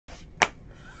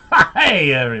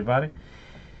Hey, everybody.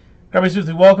 Garbage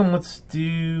Tuesday, welcome. Let's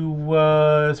do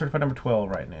certified number 12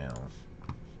 right now.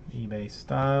 eBay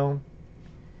style.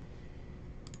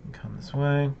 Come this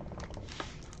way.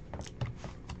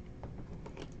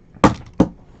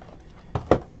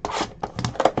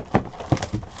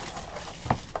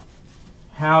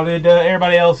 How did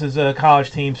everybody else's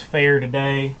college teams fare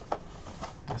today?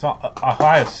 I saw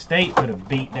Ohio State put a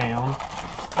beat down.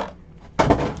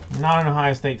 Not an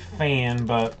Ohio State fan,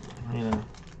 but, you know,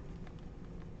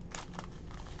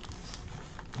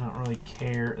 I don't really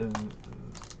care.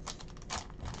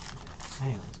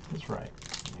 Hang on, that's right.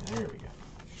 Yeah, there we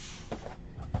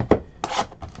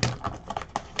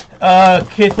go.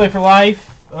 Kids Play for Life.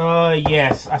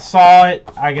 Yes, I saw it.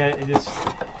 I got it. Just,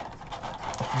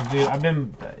 dude, I've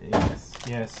been.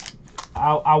 Yes.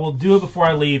 I will do it before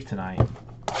I leave tonight.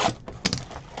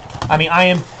 I mean, I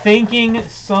am thinking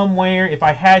somewhere, if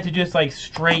I had to just like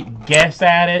straight guess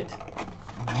at it,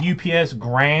 UPS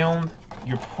ground,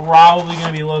 you're probably going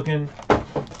to be looking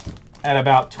at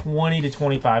about $20 to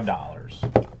 $25.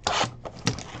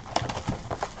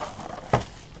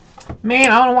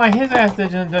 Man, I don't know why his ass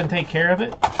doesn't take care of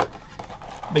it.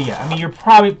 But yeah, I mean, you're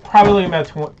probably looking about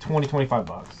 20, 25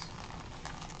 bucks.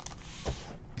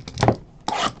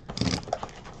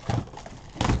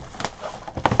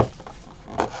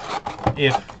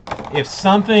 If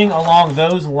something along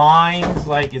those lines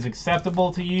like is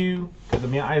acceptable to you, because I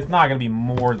mean it's not going to be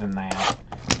more than that.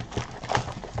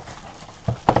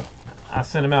 I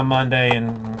send them out Monday,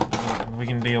 and we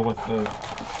can deal with the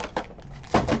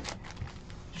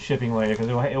shipping later because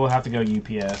it will have to go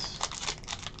UPS.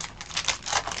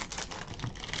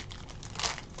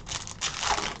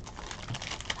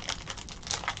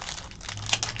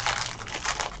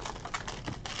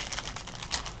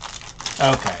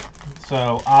 Okay.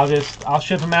 So I'll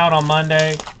ship them out on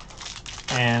Monday,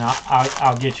 and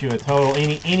I'll get you a total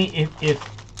if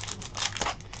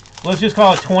let's just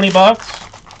call it 20 bucks,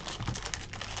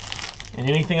 and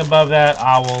anything above that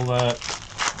I will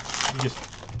just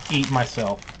eat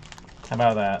myself. How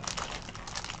about that?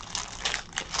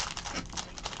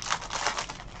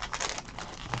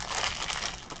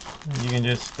 You can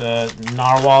just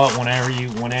narwhal it whenever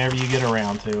you get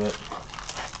around to it.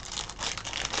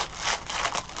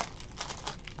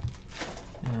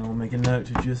 Make a note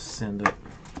to just send it.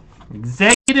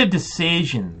 Executive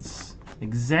decisions.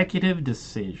 Executive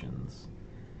decisions.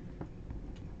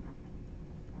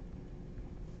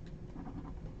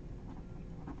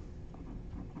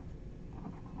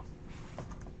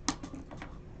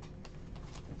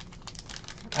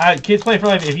 Kids Play for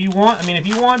Life. If you want, I mean, if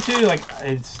you want to, like,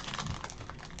 it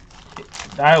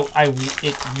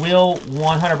will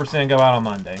 100% go out on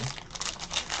Monday.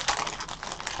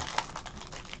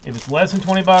 If it's less than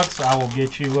 20 bucks, I will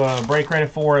get you break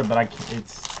credit for it, but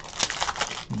it's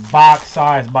box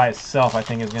size by itself, I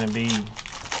think is going to be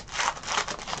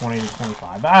 20 to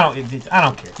 25. But I don't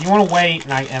care. If you want to wait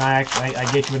and I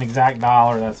get you an exact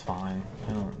dollar, that's fine.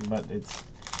 But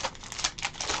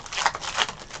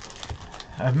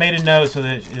I've made a note so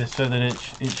that it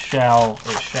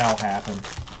shall happen.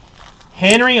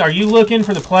 Henry, are you looking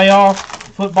for the playoff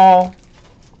football?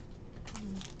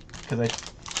 Because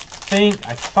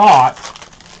I thought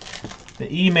the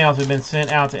emails have been sent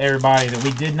out to everybody that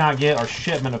we did not get our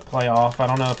shipment of playoff. I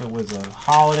don't know if it was a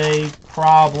holiday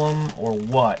problem or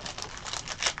what.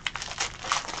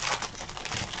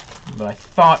 But I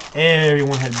thought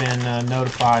everyone had been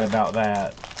notified about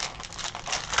that.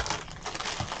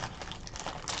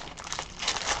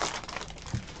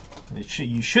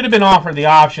 You should have been offered the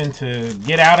option to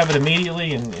get out of it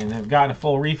immediately and have gotten a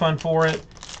full refund for it.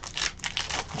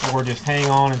 Or just hang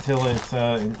on until it's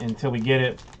until we get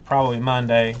it, probably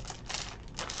Monday,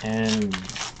 and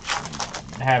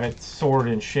have it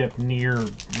sorted and shipped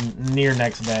near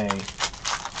next day.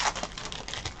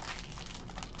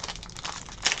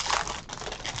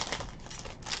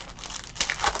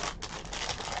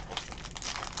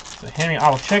 So Henry,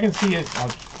 I'll check and see it.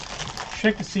 I'll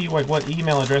check to see like what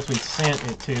email address we sent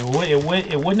it to. It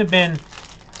wouldn't have been.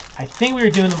 I think we were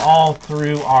doing them all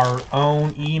through our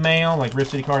own email, like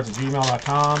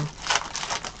ripcitycards@gmail.com,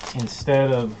 instead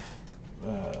of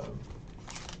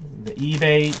the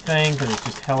eBay thing, because it's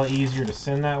just hella easier to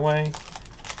send that way.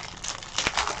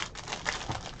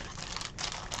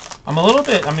 I'm a little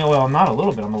bit, I mean, well, not a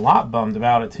little bit, I'm a lot bummed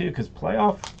about it too, because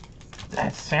playoff,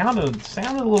 that sounded a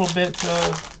little bit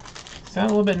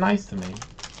nice to me.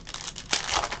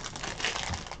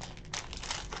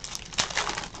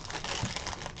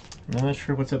 I'm not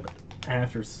sure what's up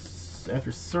after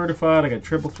certified. I got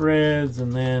triple threads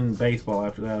and then baseball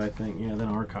after that, I think. Yeah, then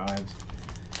archives.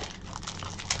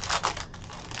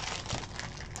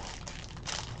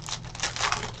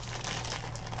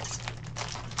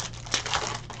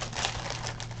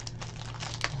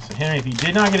 Henry, if you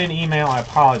did not get an email, I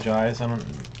apologize. I don't.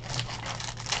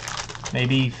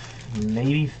 Maybe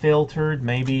filtered.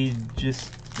 Maybe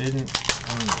just didn't.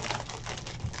 I don't know.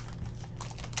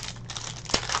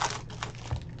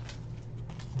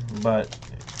 But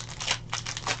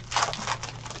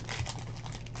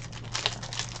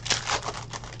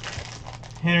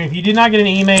Henry, if you did not get an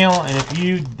email, and if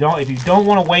you don't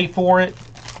want to wait for it,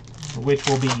 which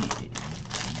will be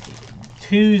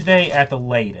Tuesday at the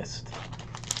latest.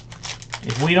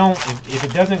 If we don't, if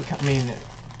it doesn't, I mean, the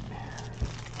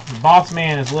boss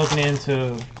man is looking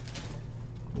into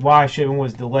why shipment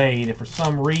was delayed. If for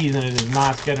some reason it is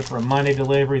not scheduled for a Monday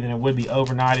delivery, then it would be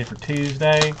overnighted for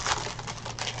Tuesday.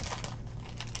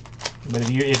 But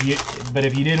if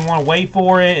you didn't want to wait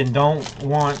for it and don't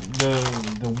want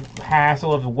the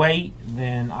hassle of the wait,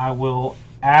 then I will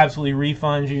absolutely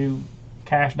refund you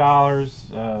cash dollars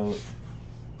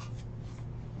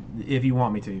if you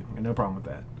want me to. No problem with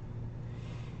that.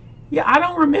 Yeah, I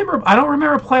don't remember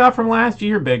a playoff from last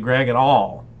year, Big Greg, at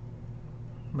all.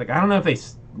 Like, I don't know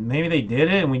if maybe they did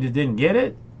it and we just didn't get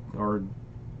it, or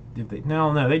did they?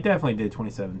 No, they definitely did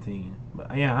 2017.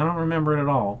 But yeah, I don't remember it at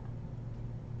all.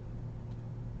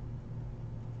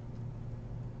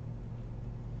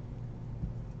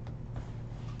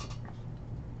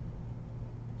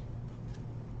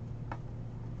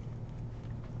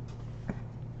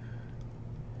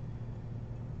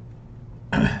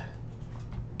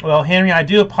 Well, Henry, I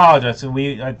do apologize.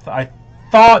 I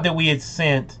thought that we had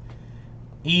sent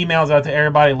emails out to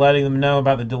everybody letting them know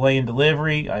about the delay in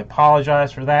delivery. I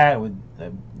apologize for that.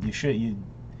 You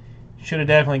should have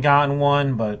definitely gotten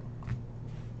one, but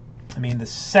I mean, the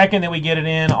second that we get it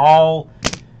in, I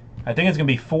think it's going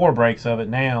to be 4 breaks of it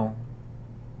now.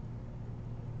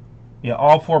 Yeah,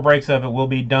 all 4 breaks of it will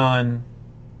be done.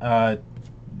 The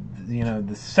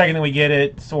second that we get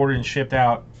it sorted and shipped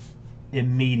out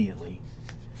immediately.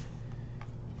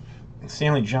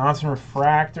 Stanley Johnson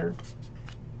refractor.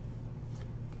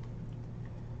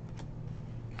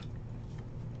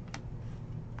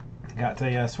 Got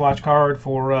a swatch card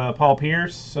for Paul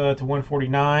Pierce to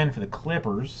 149 for the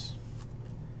Clippers.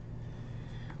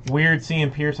 Weird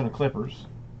seeing Pierce on the Clippers.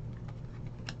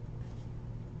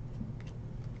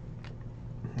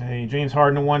 A James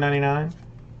Harden to 199.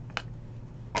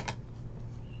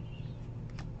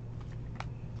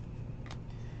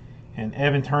 And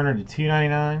Evan Turner to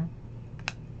 299.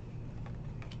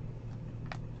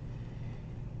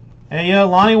 Hey,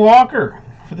 Lonnie Walker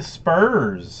for the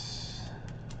Spurs.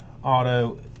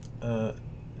 Auto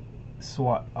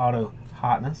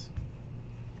Hotness.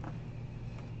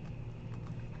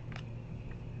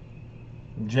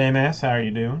 JMS, how are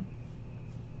you doing?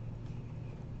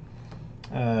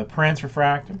 Prince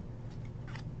refractor.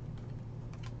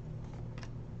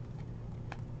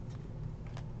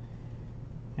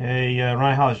 Hey,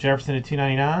 Ryan Hollis Jefferson at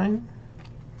 299.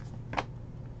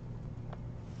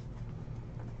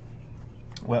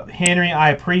 Well, Henry, I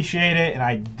appreciate it, and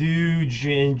I do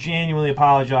genuinely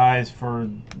apologize for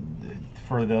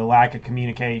the lack of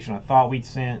communication. I thought we'd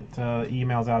sent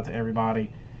emails out to everybody.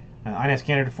 Ines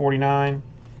Canada 49.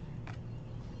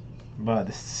 But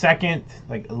the second,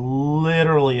 like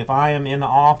literally, if I am in the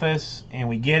office and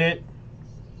we get it,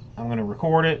 I'm going to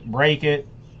record it, break it,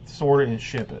 sort it, and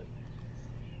ship it.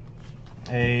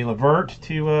 A Levert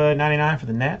to 99 for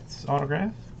the Nets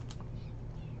autograph.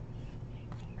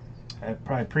 I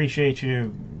probably appreciate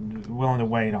you willing to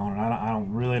wait on it. I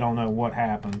really don't know what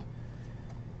happened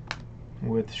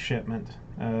with the shipment.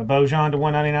 Bojan to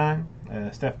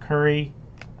 199. Steph Curry,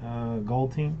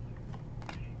 gold team.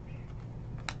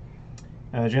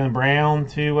 Jaylen Brown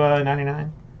to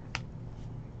 99.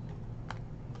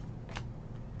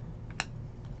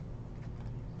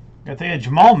 Got the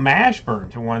Jamal Mashburn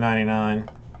to 199.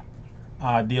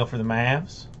 Odd deal for the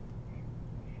Mavs.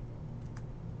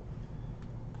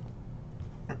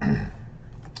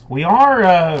 We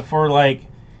are for like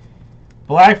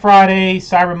Black Friday,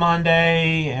 Cyber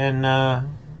Monday, and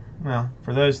well,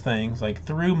 for those things, like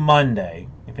through Monday,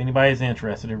 if anybody's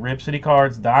interested, at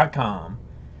ripcitycards.com,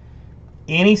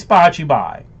 any spot you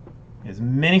buy, as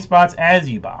many spots as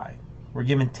you buy, we're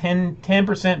giving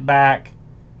 10% back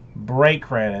break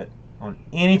credit on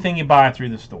anything you buy through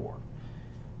the store.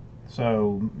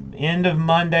 So end of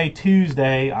Monday,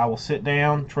 Tuesday, I will sit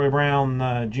down, Troy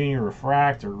Brown Jr.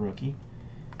 Refractor rookie.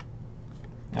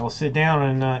 I will sit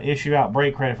down and issue out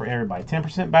break credit for everybody.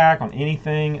 10% back on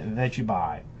anything that you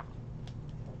buy.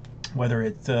 Whether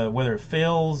it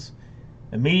fills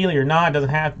immediately or not, doesn't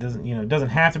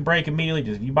have to break immediately.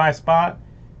 Just if you buy a spot,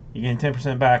 you're getting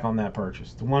 10% back on that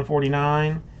purchase. The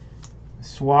 149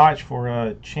 swatch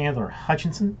for Chandler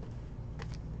Hutchinson.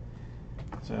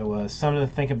 So something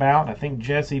to think about. I think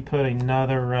Jesse put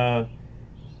another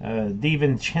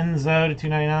DiVincenzo to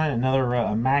 $2.99, another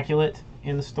Immaculate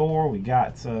in the store. We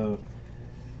got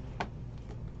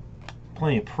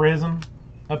plenty of Prism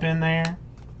up in there.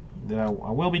 I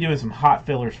will be doing some hot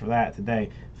fillers for that today.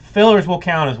 Fillers will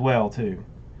count as well too.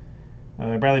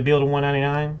 Bradley Beal to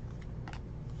 $1.99.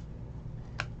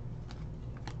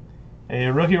 A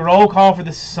rookie roll call for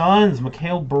the Suns,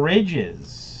 Mikal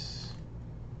Bridges.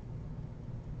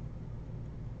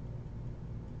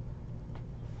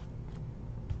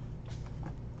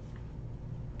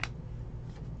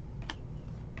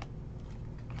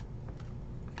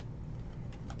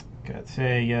 Got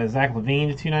a Zach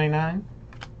LaVine to $2.99.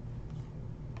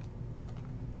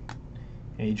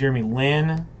 A Jeremy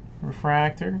Lin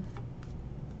refractor.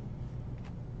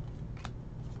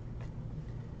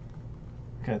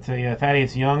 Got a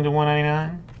Thaddeus Young to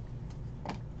 $1.99.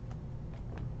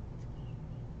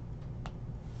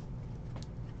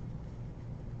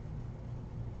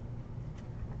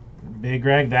 Big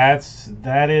Greg,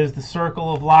 that is the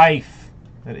circle of life.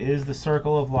 That is the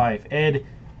circle of life. Ed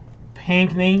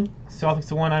Pinkney, Celtics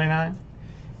to $1.99.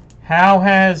 How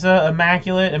has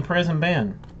Immaculate and Prism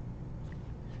been?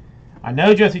 I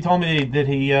know Jesse told me that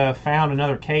he found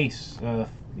another case,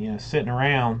 sitting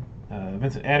around.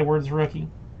 Vincent Edwards rookie.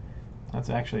 That's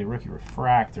actually a rookie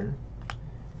refractor.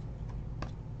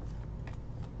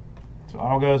 So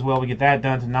all goes well. We get that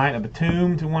done tonight. A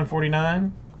Batum to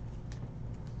 $149.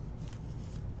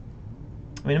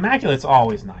 I mean, Immaculate's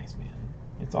always nice, man.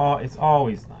 It's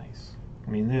always nice.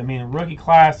 I mean, rookie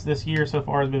class this year so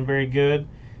far has been very good.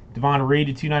 Devon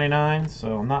Reed to $2.99.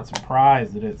 So I'm not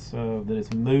surprised that it's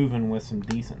moving with some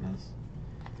decentness.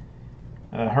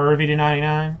 Hervey to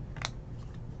 $99.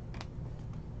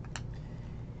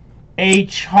 A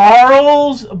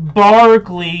Charles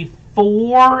Barkley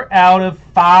 4 out of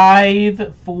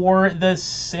 5 for the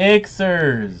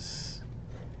Sixers.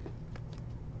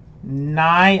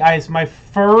 It's my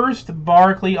first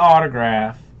Barkley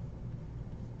autograph.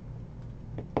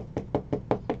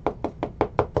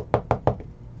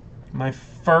 My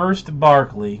first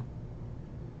Barkley.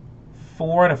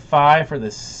 4 out of 5 for the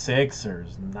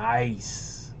Sixers.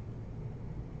 Nice.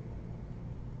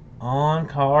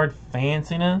 On-card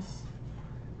fanciness.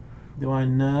 Do I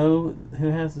know who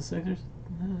has the Sixers?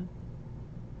 No.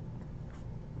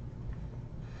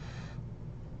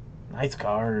 Nice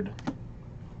card.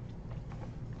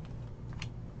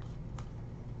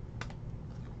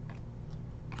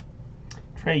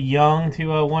 Trae Young to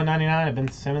 $1.99. A Ben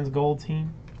Simmons gold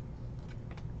team.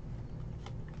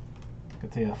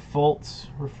 Got a Fultz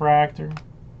refractor.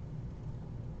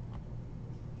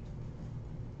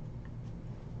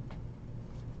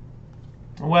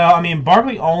 Well, I mean,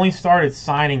 Barkley only started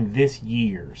signing this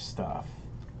year's stuff.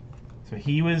 So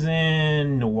he was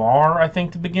in Noir, I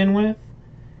think, to begin with.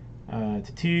 To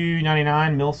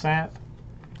 $2.99 Millsap.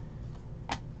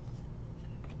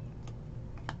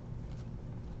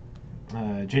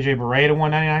 JJ Barea to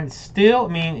 $1.99. Still, I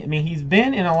mean, he's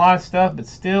been in a lot of stuff, but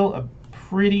still a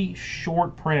pretty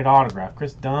short printed autograph.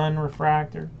 Chris Dunn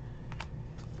refractor.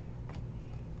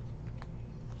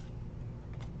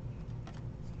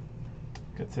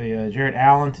 Got a Jared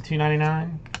Allen to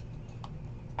 $2.99.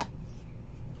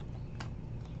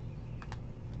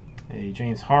 A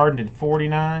James Harden to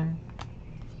 $49.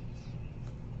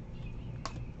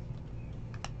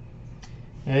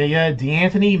 A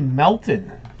D'Anthony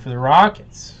Melton for the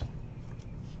Rockets.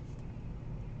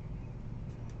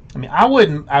 I mean, I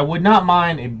would not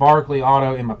mind a Barkley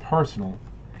auto in my personal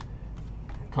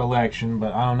collection,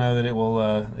 but I don't know that it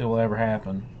will ever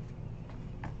happen.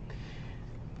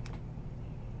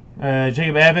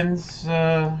 Jacob Evans,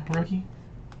 rookie.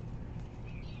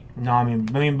 No, I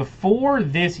mean, before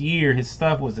this year, his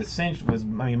stuff was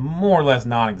more or less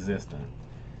non-existent.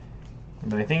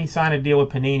 But I think he signed a deal with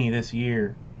Panini this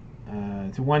year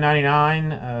to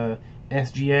 $1.99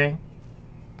 SGA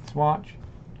swatch.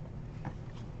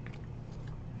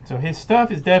 So his stuff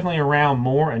is definitely around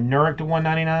more. A Nurkic to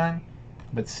 $1.99,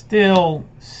 but still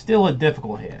a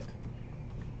difficult hit.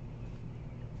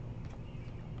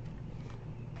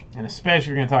 And especially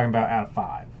you're going to talk about out of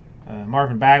 5.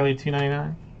 Marvin Bagley,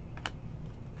 $2.99.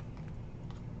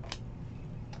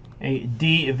 A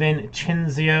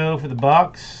DiVincenzo for the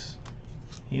Bucks.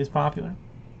 He is popular.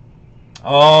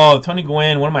 Oh, Tony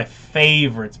Gwynn, one of my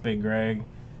favorites, Big Greg.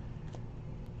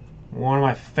 One of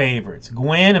my favorites.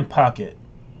 Gwynn and Puckett.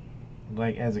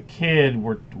 Like, as a kid,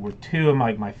 were two of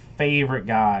my favorite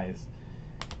guys.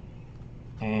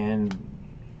 And,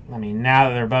 I mean, now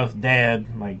that they're both dead,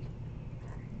 like,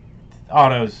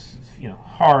 autos,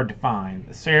 hard to find.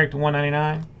 The Sarek to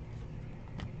 $1.99.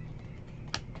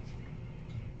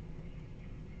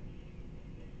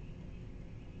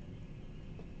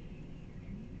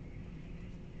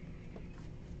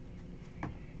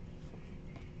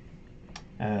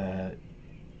 A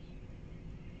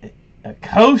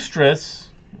Costrus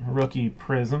rookie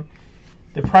prism.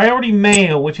 The Priority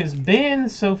Mail, which has been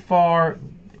so far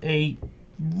a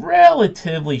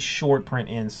relatively short print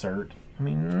insert. I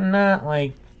mean, not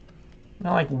like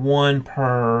one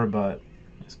per, but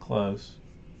it's close.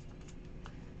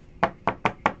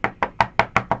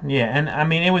 Yeah, and I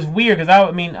mean it was weird because I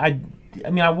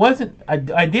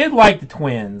did like the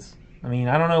Twins. I mean,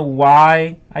 I don't know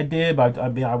why I did, but I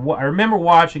remember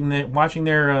watching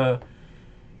their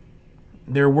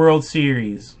World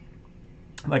Series.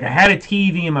 Like, I had a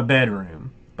TV in my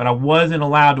bedroom, but I wasn't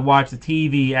allowed to watch the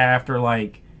TV after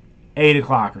like 8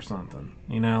 o'clock or something.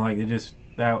 You know, like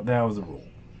that was the rule.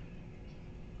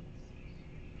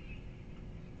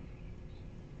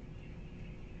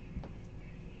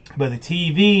 But the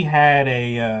TV had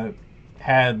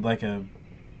like a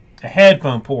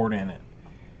headphone port in it.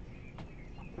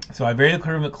 So I very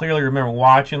clearly remember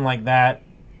watching like that,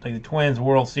 like the Twins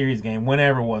World Series game,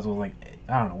 whenever it was like,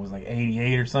 I don't know, it was like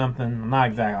 88 or something. I'm not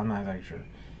exactly sure.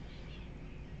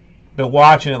 But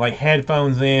watching it like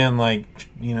headphones in, like,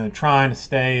 you know, trying to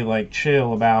stay like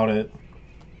chill about it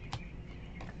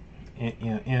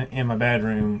in my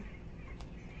bedroom.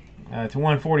 To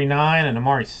 149 and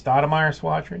Amari Stoudemire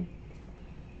swatchery.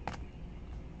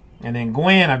 And then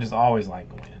Gwen, I just always liked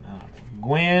Gwen.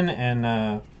 Gwen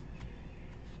and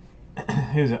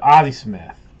who's it? Ozzie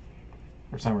Smith.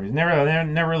 For some reason,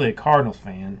 never really a Cardinals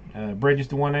fan. Bridges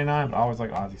to 199, but I always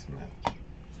like Ozzie Smith.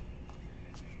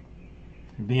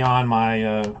 Beyond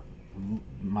my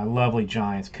my lovely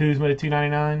Giants, Kuzma to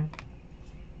 299.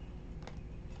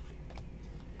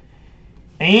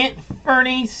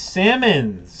 Anthony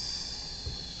Simmons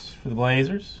for the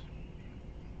Blazers.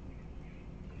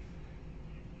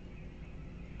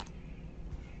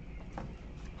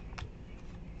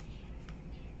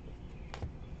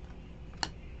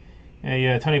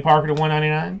 A Tony Parker to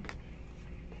 199.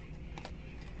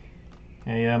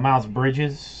 A Miles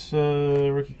Bridges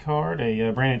rookie card.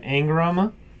 A Brandon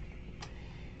Ingram.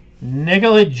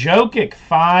 Nikola Jokic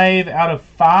 5 out of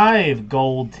 5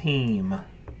 gold team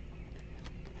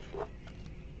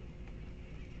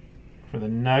for the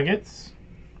Nuggets.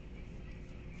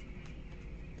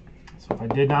 So if I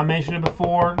did not mention it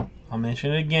before, I'll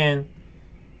mention it again.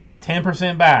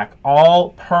 10% back. All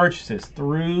purchases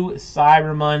through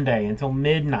Cyber Monday until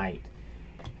midnight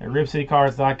at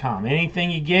ripcitycards.com.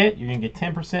 Anything you get, you're going to get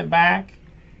 10% back.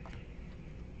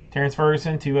 Terrence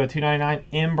Ferguson to $2.99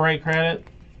 in break credit.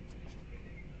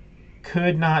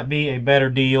 Could not be a better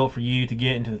deal for you to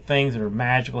get into the things that are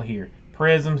magical here.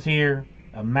 Prisms here.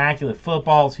 Immaculate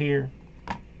footballs here.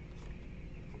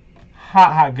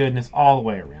 Hot goodness all the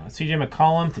way around. CJ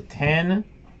McCollum to 10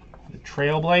 for the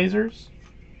Trailblazers.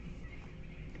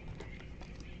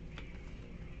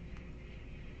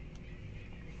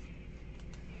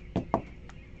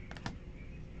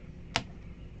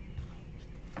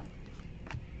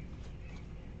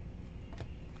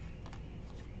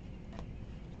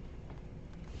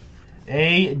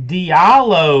 A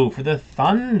Diallo for the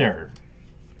Thunder.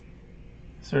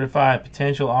 Certified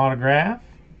potential autograph.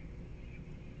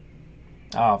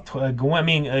 Oh,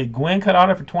 Gwen cut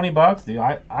auto for $20, dude.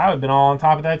 I would have been all on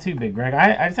top of that too, Big Greg.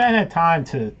 I just haven't had time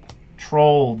to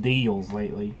troll deals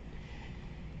lately.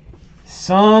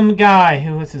 Some guy,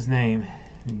 what's his name?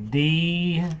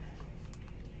 DeAndre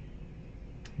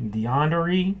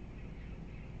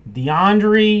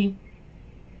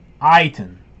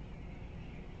Ayton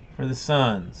for the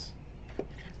Suns.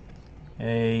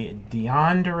 A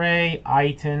DeAndre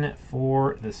Ayton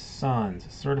for the Suns.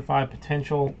 Certified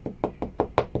potential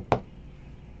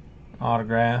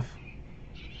autograph.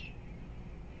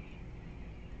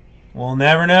 We'll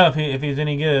never know if he's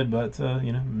any good, but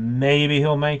you know, maybe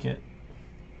he'll make it.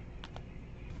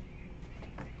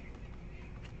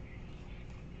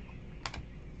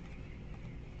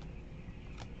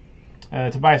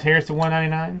 Tobias Harris to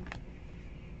 199.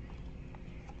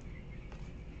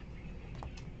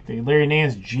 The Larry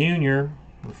Nance Jr.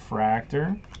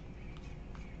 refractor.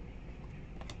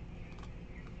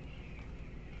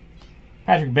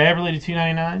 Patrick Beverly to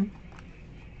 299.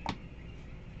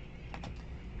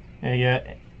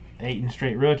 A Ayton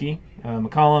straight rookie.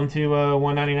 McCollum to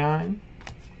 199.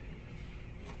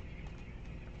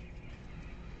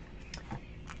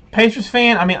 Pacers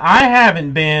fan. I mean, I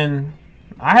haven't been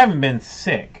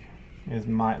sick. Is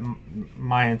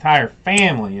my entire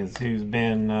family is who's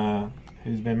been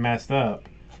messed up.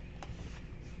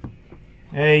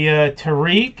 A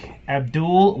Tariq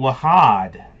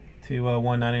Abdul-Wahad to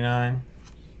 199.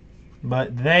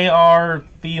 But they are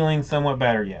feeling somewhat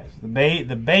better, yes.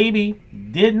 The baby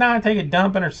did not take a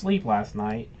dump in her sleep last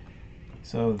night.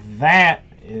 So that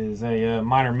is a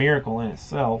minor miracle in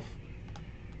itself.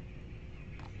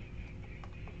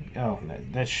 Oh,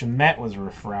 that Shemet was a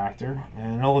refractor.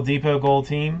 And an Oladipo gold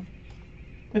team.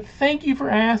 But thank you for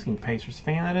asking, Pacers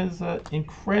fan. That is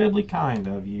incredibly kind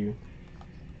of you.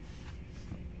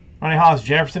 Ronnie Hollis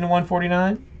Jefferson at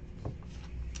 149.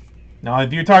 Now,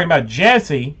 if you're talking about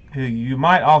Jesse, who you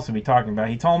might also be talking about,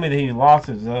 he told me that he lost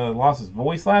his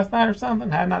voice last night or something.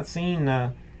 Had not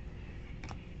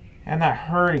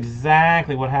heard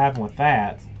exactly what happened with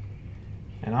that.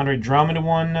 And Andre Drummond at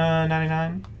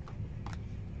 199.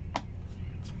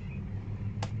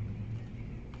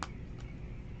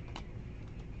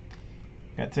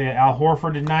 Got to Al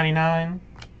Horford at 99.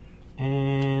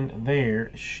 And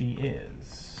there she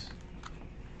is.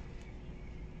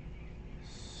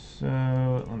 So,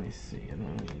 let me see.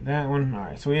 That one. All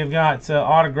right, so we have got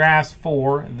autographs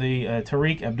for the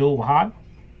Tariq Abdul-Wahab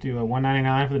to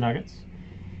 199 for the Nuggets.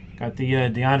 Got the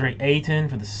DeAndre Ayton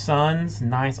for the Suns.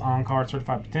 Nice on-card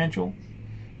certified potential.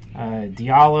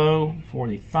 Diallo for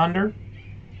the Thunder.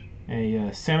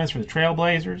 A Simmons for the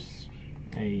Trailblazers.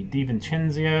 A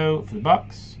DiVincenzo for the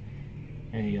Bucks.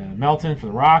 A Melton for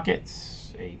the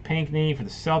Rockets. A Pinckney for the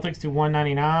Celtics to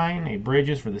 199. A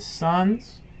Bridges for the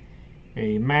Suns.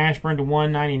 A Mashburn to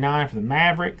 199 for the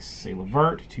Mavericks. A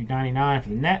Levert to 299 for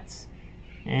the Nets.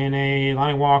 And a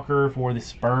Lonnie Walker for the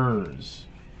Spurs.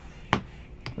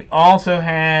 We also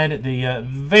had the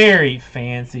very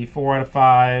fancy 4 out of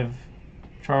 5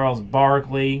 Charles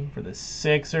Barkley for the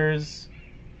Sixers.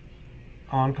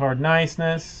 On-card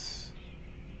niceness.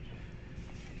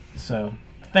 So,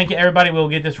 thank you, everybody. We'll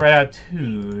get this right out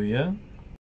to you.